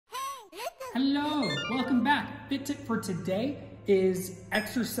Hello, welcome back. Fit tip for today is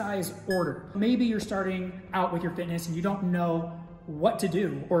exercise order. Maybe you're starting out with your fitness and you don't know what to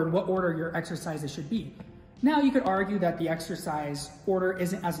do or in what order your exercises should be. Now you could argue that the exercise order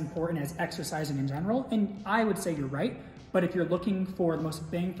isn't as important as exercising in general, and I would say you're right, but if you're looking for the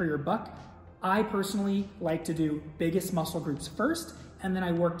most bang for your buck, I personally like to do biggest muscle groups first, and then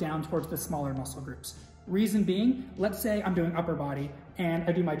I work down towards the smaller muscle groups. Reason being, let's say I'm doing upper body and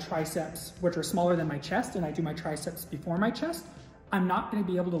I do my triceps, which are smaller than my chest, and I do my triceps before my chest. I'm not gonna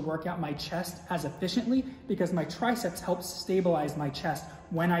be able to work out my chest as efficiently because my triceps help stabilize my chest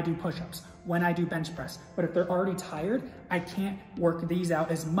when I do push-ups, when I do bench press. But if they're already tired, I can't work these out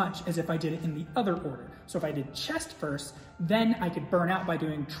as much as if I did it in the other order. So if I did chest first, then I could burn out by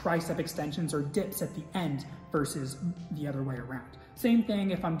doing tricep extensions or dips at the end versus the other way around. Same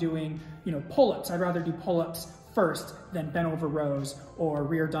thing if I'm doing, pull-ups. I'd rather do pull-ups first than bent over rows or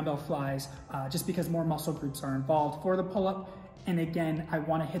rear dumbbell flies, just because more muscle groups are involved for the pull-up. And again, I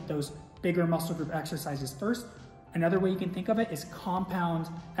wanna hit those bigger muscle group exercises first. Another way you can think of it is compound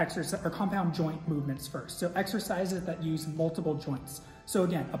exercise or compound joint movements first. So exercises that use multiple joints. So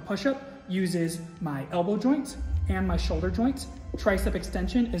again, a push-up uses my elbow joint and my shoulder joint. Tricep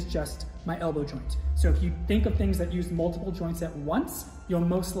extension is just my elbow joint. So if you think of things that use multiple joints at once, you'll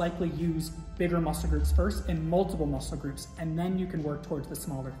most likely use bigger muscle groups first and multiple muscle groups, and then you can work towards the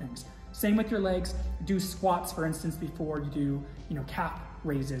smaller things. Same with your legs. Do squats, for instance, before you do, calf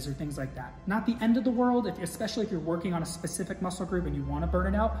raises or things like that. Not the end of the world, especially if you're working on a specific muscle group and you want to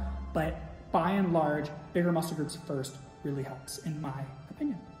burn it out, but by and large, bigger muscle groups first really helps, in my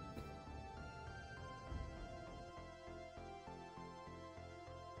opinion.